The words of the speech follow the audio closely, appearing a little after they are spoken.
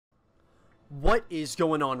What is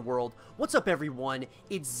going on, world? What's up, everyone?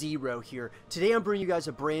 It's Zero here. Today I'm bringing you guys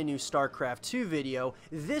a brand new Starcraft 2 video.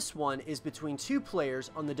 This one is between two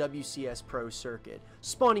players on the WCS Pro circuit.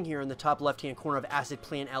 Spawning here in the top left-hand corner of Acid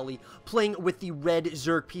Plant Alley, playing with the red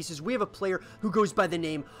Zerg pieces, we have a player who goes by the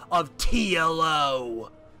name of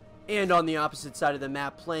TLO. And on the opposite side of the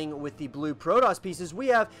map, playing with the blue Protoss pieces, we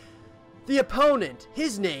have the opponent.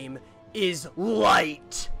 His name is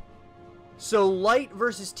Light. So, Light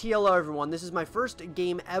versus TLO, everyone. This is my first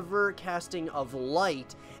game ever casting of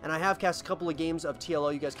Light, and I have cast a couple of games of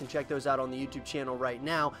TLO. You guys can check those out on the YouTube channel right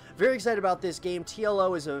now. Very excited about this game.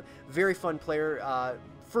 TLO is a very fun player,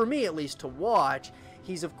 for me at least, to watch.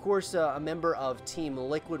 He's, of course, a member of Team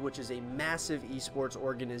Liquid, which is a massive esports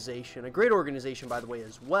organization. A great organization, by the way,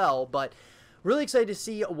 as well, but really excited to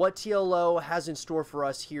see what TLO has in store for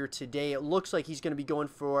us here today. It looks like he's going to be going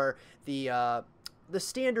for the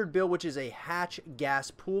standard build, which is a hatch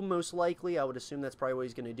gas pool, most likely. I would assume that's probably what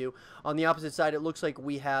he's going to do. On the opposite side, it looks like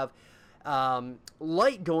we have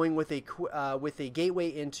Light going with a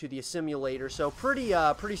gateway into the simulator. So pretty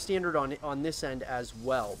standard on this end as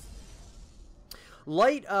well.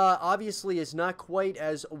 Light obviously is not quite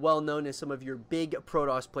as well known as some of your big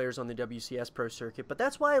Protoss players on the WCS Pro circuit, but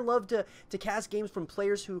that's why I love to cast games from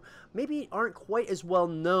players who maybe aren't quite as well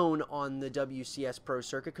known on the WCS Pro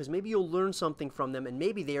circuit, because maybe you'll learn something from them, and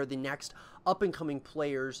maybe they are the next up-and-coming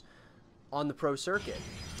players on the Pro circuit.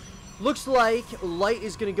 Looks like Light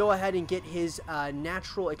is going to go ahead and get his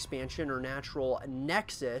natural expansion, or natural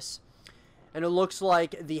nexus. And it looks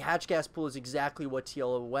like the hatch gas pool is exactly what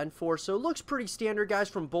TLO went for. So it looks pretty standard, guys,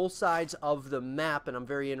 from both sides of the map. And I'm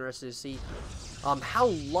very interested to see how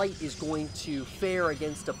Light is going to fare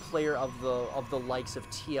against a player of the likes of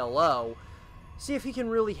TLO. See if he can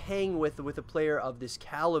really hang with a player of this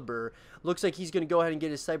caliber. Looks like he's going to go ahead and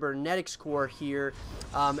get his cybernetics core here,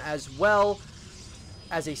 as well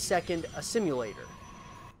as a simulator.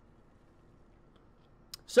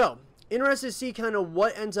 So, interested to see kind of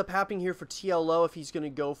what ends up happening here for TLO, if he's going to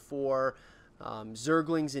go for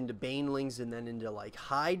Zerglings into Banelings and then into like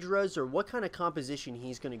Hydras, or what kind of composition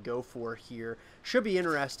he's going to go for here. Should be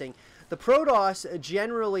interesting. The Protoss,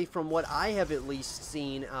 generally, from what I have at least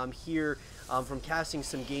seen here from casting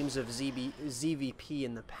some games of ZvP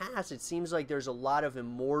in the past, it seems like there's a lot of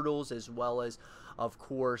Immortals, as well as, of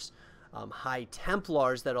course, High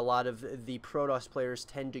Templars that a lot of the Protoss players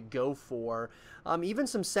tend to go for. Even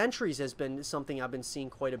some Sentries has been something I've been seeing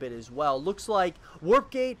quite a bit as well. Looks like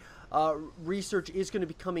Warp Gate research is going to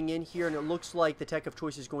be coming in here, and it looks like the tech of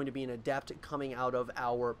choice is going to be an Adept coming out of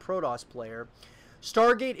our Protoss player.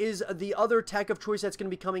 Stargate is the other tech of choice that's going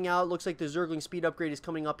to be coming out. It looks like the Zergling speed upgrade is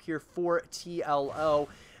coming up here for TLO,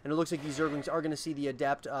 and it looks like these Zerglings are going to see the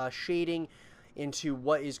Adept shading into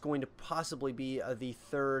what is going to possibly be the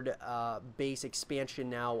third base expansion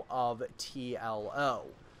now of TLO.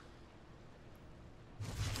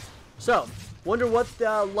 So, wonder what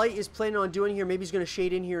Light is planning on doing here. Maybe he's going to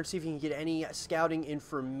shade in here and see if he can get any scouting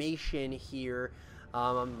information here.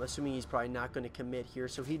 I'm assuming he's probably not going to commit here,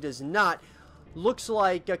 so he does not. Looks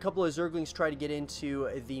like a couple of Zerglings try to get into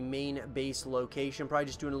the main base location. Probably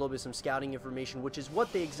just doing a little bit of some scouting information, which is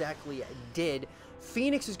what they exactly did.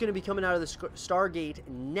 Phoenix is going to be coming out of the Stargate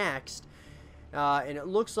next. And it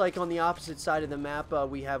looks like on the opposite side of the map,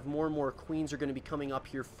 we have more and more Queens are going to be coming up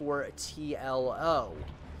here for TLO.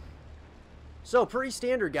 So, pretty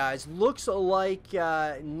standard, guys. Looks like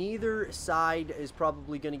neither side is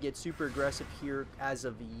probably going to get super aggressive here as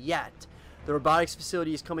of yet. The robotics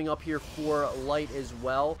facility is coming up here for Light as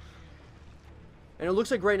well. And it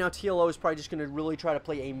looks like right now TLO is probably just going to really try to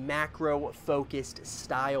play a macro-focused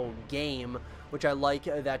style game, which I like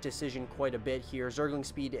that decision quite a bit here. Zergling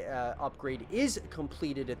speed upgrade is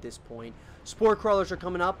completed at this point. Spore crawlers are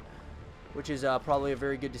coming up, which is probably a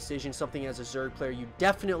very good decision. Something as a Zerg player you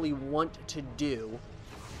definitely want to do.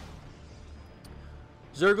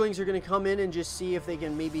 Zerglings are going to come in and just see if they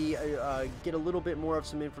can maybe get a little bit more of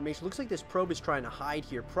some information. Looks like this probe is trying to hide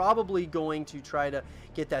here. Probably going to try to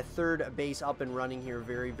get that third base up and running here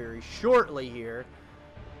very, very shortly here.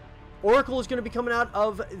 Oracle is going to be coming out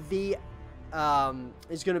of the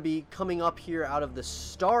coming up here out of the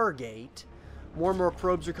Stargate. More and more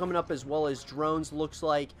probes are coming up, as well as drones. Looks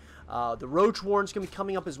like the Roach Warren's going to be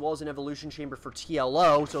coming up, as well as an evolution chamber for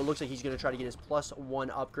TLO. So it looks like he's going to try to get his +1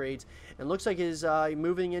 upgrades. And looks like he's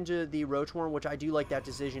moving into the Roach Warren, which I do like that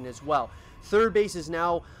decision as well. Third base is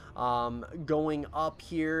now going up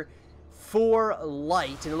here for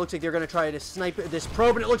Light. And it looks like they're going to try to snipe this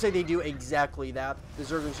probe. And it looks like they do exactly that. The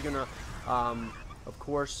Zerglings are going to, of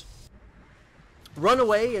course, run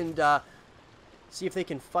away and see if they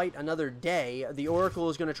can fight another day. The Oracle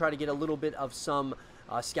is going to try to get a little bit of some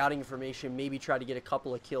scouting information, maybe try to get a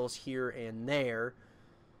couple of kills here and there.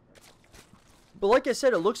 But like I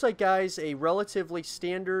said, it looks like, guys, a relatively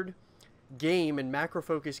standard game and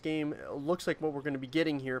macro-focused game. It looks like what we're going to be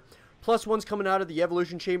getting here. +1's coming out of the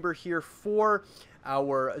Evolution Chamber here for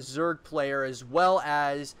our Zerg player, as well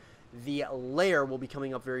as the Lair will be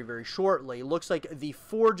coming up very, very shortly. Looks like the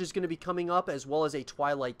Forge is going to be coming up, as well as a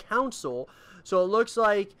Twilight Council. So it looks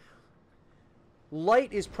like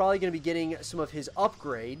Light is probably going to be getting some of his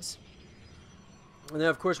upgrades. And then,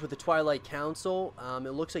 of course, with the Twilight Council,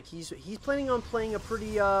 it looks like he's planning on playing a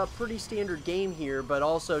pretty standard game here, but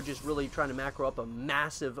also just really trying to macro up a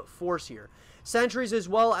massive force here. Sentries as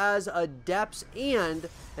well as Adepts, and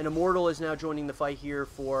an Immortal is now joining the fight here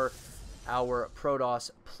for our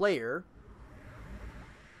Protoss player.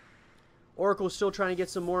 Oracle is still trying to get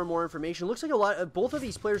some more and more information. Looks like both of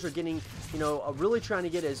these players are getting, you know, really trying to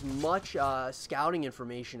get as much scouting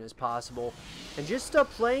information as possible, and just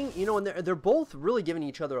playing, you know, and they're both really giving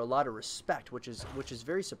each other a lot of respect, which is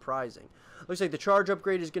very surprising. Looks like the charge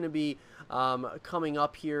upgrade is going to be coming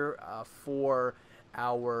up here for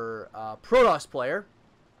our Protoss player.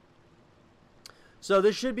 So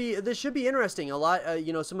this should be interesting. A lot,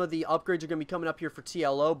 you know, some of the upgrades are going to be coming up here for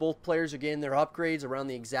TLO. Both players are getting their upgrades around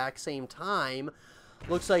the exact same time.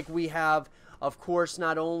 Looks like we have, of course,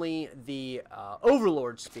 not only the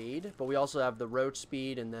Overlord speed, but we also have the Roach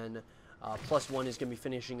speed, and then +1 is going to be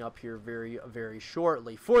finishing up here very, very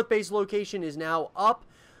shortly. 4th base location is now up.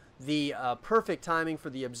 The perfect timing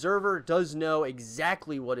for the Observer. Does know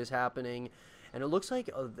exactly what is happening, and it looks like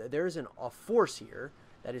there's a force here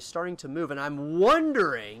that is starting to move, and I'm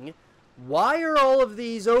wondering, why are all of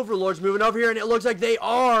these Overlords moving over here? And it looks like they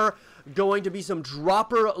are going to be some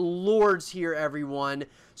Dropper Lords here, everyone.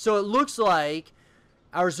 So it looks like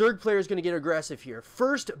our Zerg player is going to get aggressive here.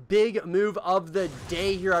 First big move of the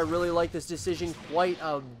day here. I really like this decision quite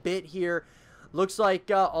a bit here. Looks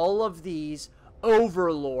like all of these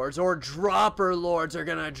Overlords or Dropper Lords are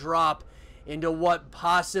going to drop into what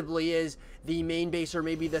possibly is the main base, or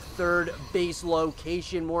maybe the 3rd base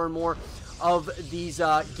location. More and more of these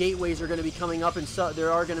gateways are going to be coming up, and so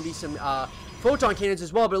there are going to be some photon cannons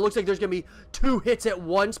as well, but it looks like there's going to be 2 hits at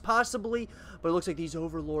once possibly. But it looks like these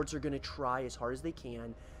Overlords are going to try as hard as they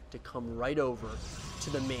can to come right over to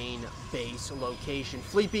the main base location.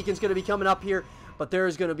 Fleet Beacon's going to be coming up here, but there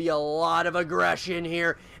is going to be a lot of aggression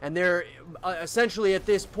here, and they're essentially at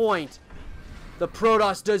this point, the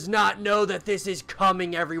Protoss does not know that this is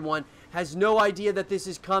coming, everyone. Has no idea that this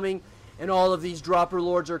is coming, and all of these Dropper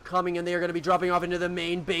Lords are coming, and they are going to be dropping off into the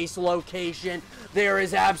main base location. There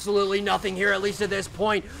is absolutely nothing here, at least at this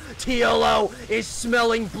point. TLO is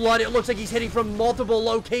smelling blood. It looks like he's hitting from multiple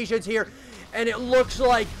locations here, and it looks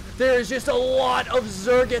like there is just a lot of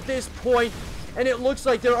Zerg at this point. And it looks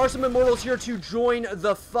like there are some Immortals here to join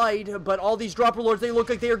the fight, but all these Dropper Lords, they look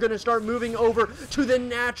like they are going to start moving over to the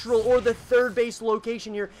natural or the 3rd base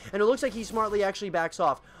location here. And it looks like he smartly actually backs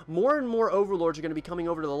off. More and more Overlords are going to be coming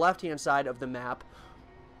over to the left-hand side of the map.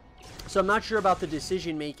 So I'm not sure about the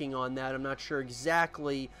decision-making on that. I'm not sure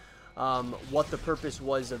exactly what the purpose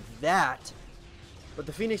was of that. But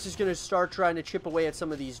the Phoenix is going to start trying to chip away at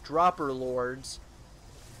some of these Dropper Lords.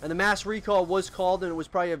 And the mass recall was called, and it was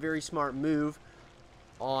probably a very smart move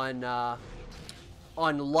on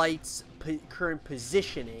Light's current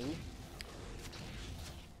positioning.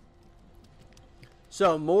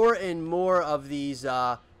 So more and more of these,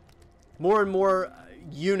 more and more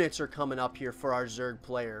units are coming up here for our Zerg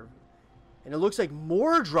player. And it looks like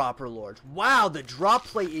more Dropper Lords. Wow, the drop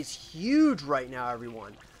play is huge right now,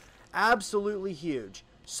 everyone. Absolutely huge.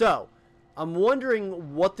 So I'm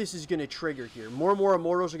wondering what this is going to trigger here. More and more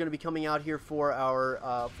Immortals are going to be coming out here for our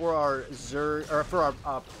Protoss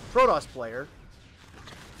player.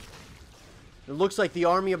 It looks like the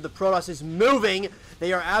army of the Protoss is moving.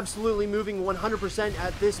 They are absolutely moving 100%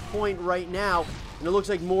 at this point right now. And it looks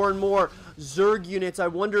like more and more Zerg units. I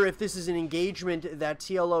wonder if this is an engagement that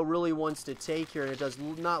TLO really wants to take here, and it does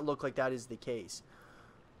not look like that is the case.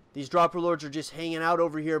 These Dropper Lords are just hanging out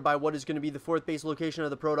over here by what is going to be the 4th base location of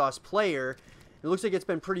the Protoss player. It looks like it's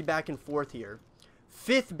been pretty back and forth here.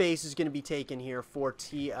 5th base is going to be taken here for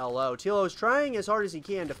TLO. TLO is trying as hard as he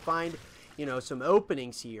can to find, you know, some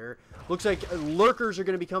openings here. Looks like lurkers are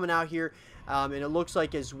going to be coming out here, and it looks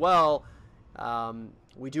like as well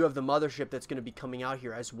we do have the mothership that's going to be coming out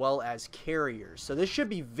here, as well as carriers. So this should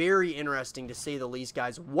be very interesting, to say the least,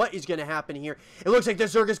 guys. What is going to happen here? It looks like the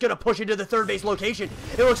Zerg is going to push into the third base location.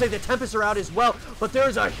 It looks like the Tempests are out as well, but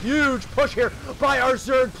there's a huge push here by our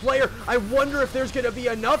Zerg player. I wonder if there's going to be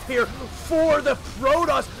enough here for the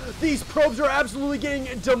Protoss. These probes are absolutely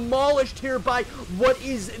getting demolished here by what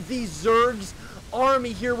is the Zerg's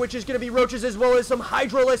army here, which is going to be roaches as well as some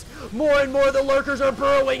hydralisks. More and more of the lurkers are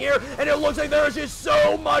burrowing here, and it looks like there is just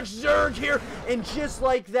so much Zerg here. And just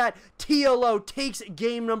like that, TLO takes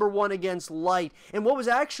game number 1 against Light, and what was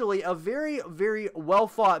actually a very, very well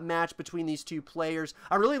fought match between these two players.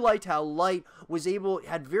 I really liked how Light was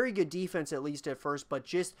had very good defense, at least at first, but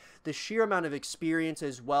just the sheer amount of experience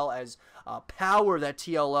as well as power that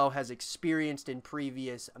TLO has experienced in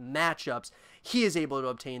previous matchups, he is able to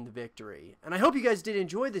obtain the victory. And I hope you guys did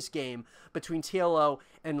enjoy this game between TLO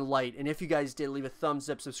and Light. And if you guys did, leave a thumbs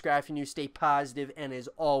up, subscribe if you're new, stay positive, and as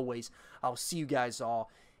always, I'll see you guys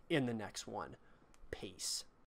all in the next one. Peace.